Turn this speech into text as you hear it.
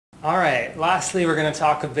Alright, lastly we're going to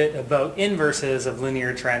talk a bit about inverses of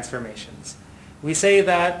linear transformations. We say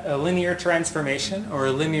that a linear transformation or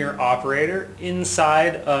a linear operator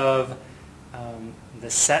inside of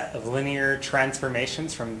the set of linear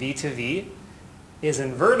transformations from V to V is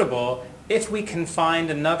invertible if we can find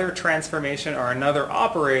another transformation or another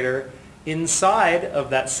operator inside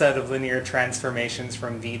of that set of linear transformations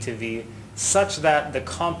from V to V such that the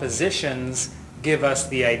compositions give us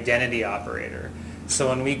the identity operator. So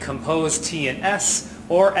when we compose T and S,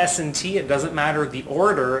 or S and T, it doesn't matter the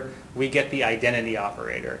order, we get the identity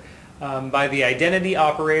operator. By the identity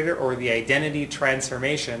operator or the identity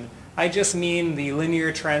transformation, I just mean the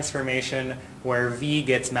linear transformation where V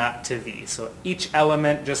gets mapped to V. So each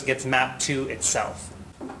element just gets mapped to itself.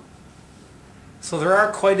 So there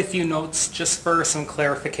are quite a few notes just for some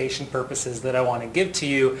clarification purposes that I want to give to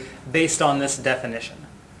you based on this definition.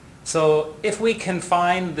 So if we can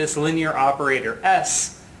find this linear operator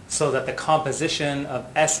S so that the composition of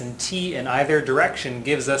S and T in either direction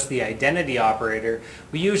gives us the identity operator,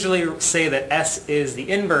 we usually say that S is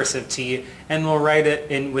the inverse of T, and we'll write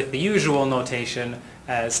it in with the usual notation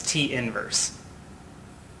as T inverse.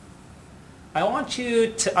 I want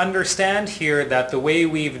you to understand here that the way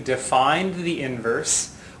we've defined the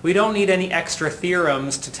inverse, we don't need any extra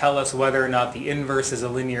theorems to tell us whether or not the inverse is a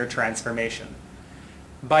linear transformation.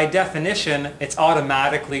 By definition, it's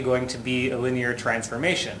automatically going to be a linear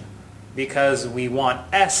transformation because we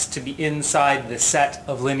want S to be inside the set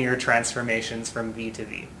of linear transformations from V to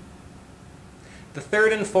V. The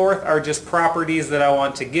third and fourth are just properties that I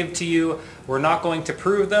want to give to you. We're not going to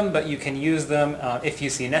prove them, but you can use them if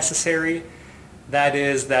you see necessary. That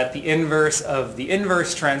is that the inverse of the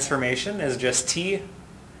inverse transformation is just T.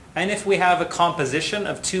 And if we have a composition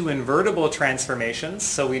of two invertible transformations,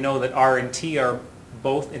 so we know that R and T are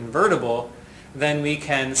both invertible, then we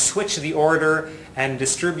can switch the order and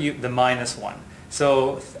distribute the -1.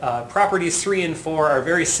 So properties 3 and 4 are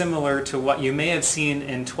very similar to what you may have seen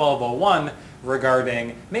in 1201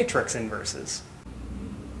 regarding matrix inverses.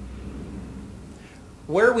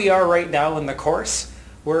 Where we are right now in the course,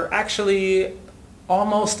 we're actually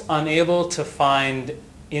almost unable to find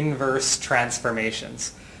inverse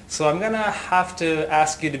transformations. So I'm going to have to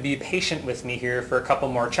ask you to be patient with me here for a couple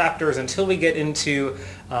more chapters until we get into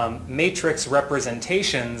matrix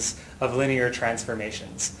representations of linear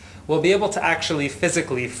transformations. We'll be able to actually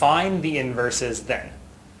physically find the inverses then.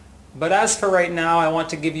 But as for right now, I want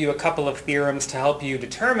to give you a couple of theorems to help you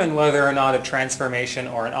determine whether or not a transformation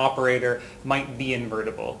or an operator might be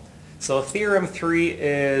invertible. So theorem 3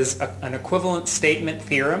 is an equivalent statement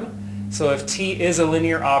theorem. So if T is a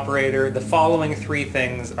linear operator, the following three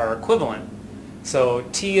things are equivalent. So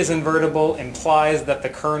T is invertible implies that the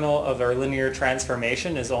kernel of our linear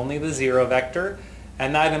transformation is only the 0 vector,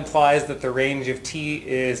 and that implies that the range of T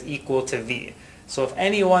is equal to V. So if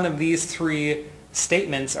any one of these three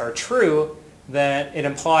statements are true, then it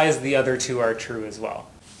implies the other two are true as well.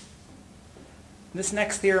 This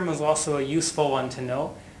next theorem is also a useful one to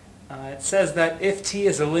know. It says that if T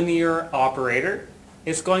is a linear operator,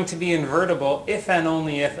 it's going to be invertible if and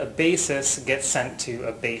only if a basis gets sent to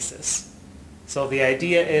a basis. So the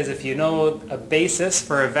idea is if you know a basis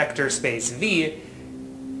for a vector space V,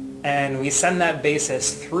 and we send that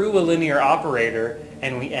basis through a linear operator,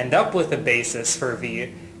 and we end up with a basis for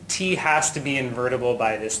V, T has to be invertible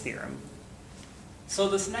by this theorem. So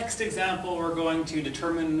this next example, we're going to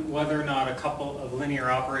determine whether or not a couple of linear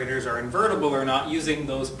operators are invertible or not using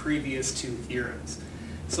those previous two theorems.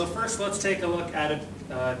 So first let's take a look at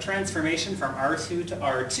a transformation from R2 to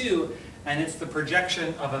R2, and it's the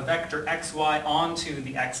projection of a vector xy onto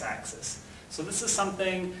the x-axis. So this is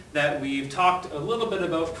something that we've talked a little bit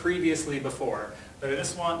about previously before, but I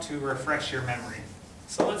just want to refresh your memory.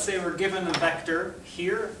 So let's say we're given a vector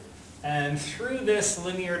here, and through this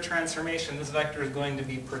linear transformation, this vector is going to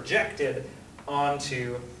be projected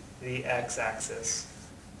onto the x-axis,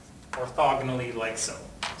 orthogonally like so.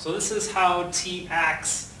 So this is how T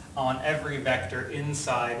acts on every vector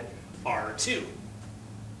inside R2.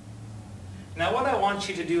 Now what I want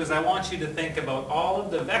you to do is I want you to think about all of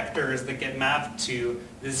the vectors that get mapped to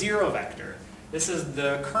the 0 vector. This is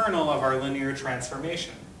the kernel of our linear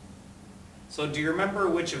transformation. So do you remember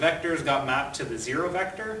which vectors got mapped to the 0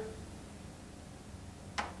 vector?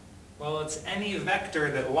 Well, it's any vector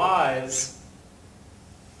that lies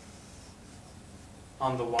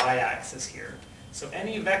on the y-axis here. So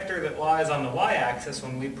any vector that lies on the y-axis,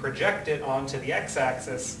 when we project it onto the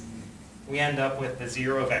x-axis, we end up with the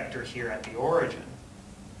 0 vector here at the origin.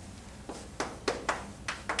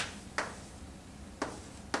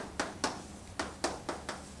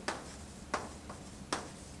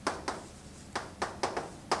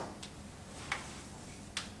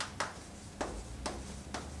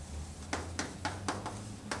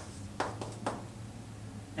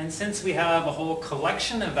 And since we have a whole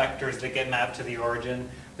collection of vectors that get mapped to the origin,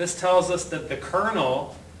 this tells us that the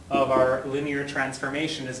kernel of our linear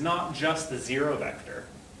transformation is not just the zero vector.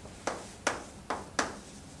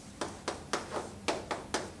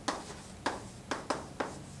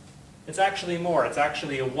 It's actually more. It's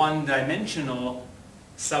actually a one-dimensional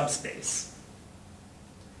subspace.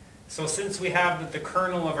 So since we have that the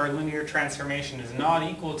kernel of our linear transformation is not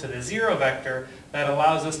equal to the zero vector, that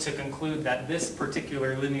allows us to conclude that this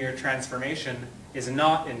particular linear transformation is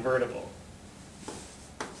not invertible.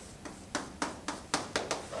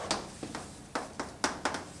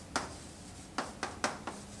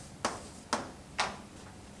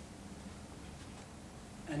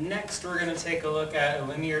 And next we're going to take a look at a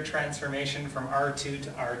linear transformation from R2 to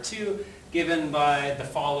R2 given by the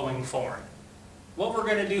following form. What we're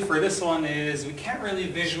going to do for this one is we can't really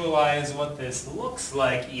visualize what this looks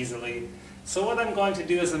like easily. So what I'm going to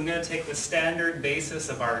do is I'm going to take the standard basis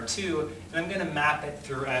of R2 and I'm going to map it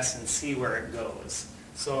through S and see where it goes.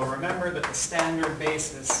 So remember that the standard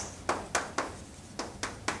basis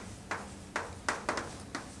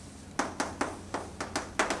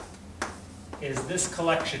is this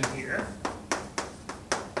collection here.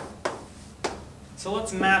 So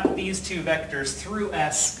let's map these two vectors through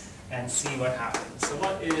S and see what happens. So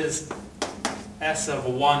what is S of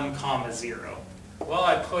 1, 0? Well,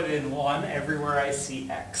 I put in 1 everywhere I see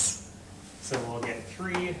X. So we'll get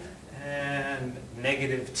 3 and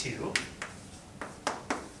 -2.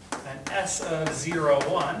 And S of 0,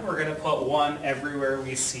 1, we're going to put 1 everywhere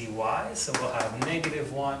we see Y. So we'll have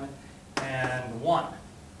 -1 and 1.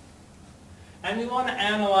 And we want to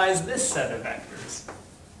analyze this set of vectors.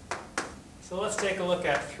 So let's take a look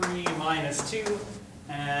at 3 minus 2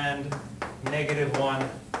 and -1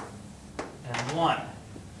 and 1.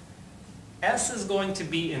 S is going to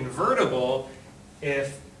be invertible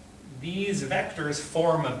if these vectors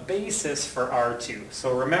form a basis for R2.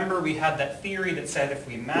 So remember we had that theory that said if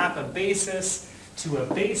we map a basis to a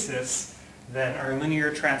basis, then our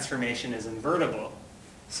linear transformation is invertible.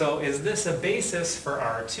 So is this a basis for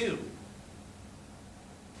R2?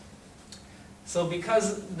 So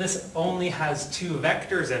because this only has two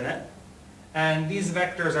vectors in it, and these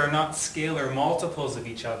vectors are not scalar multiples of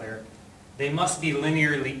each other, they must be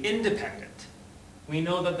linearly independent. We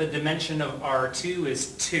know that the dimension of R2 is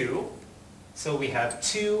 2, so we have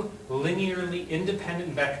two linearly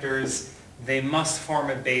independent vectors. They must form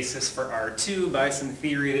a basis for R2 by some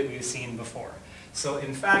theory that we've seen before. So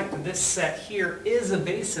in fact, this set here is a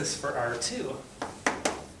basis for R2.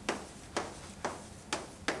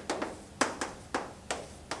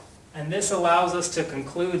 And this allows us to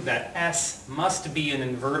conclude that S must be an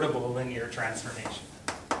invertible linear transformation.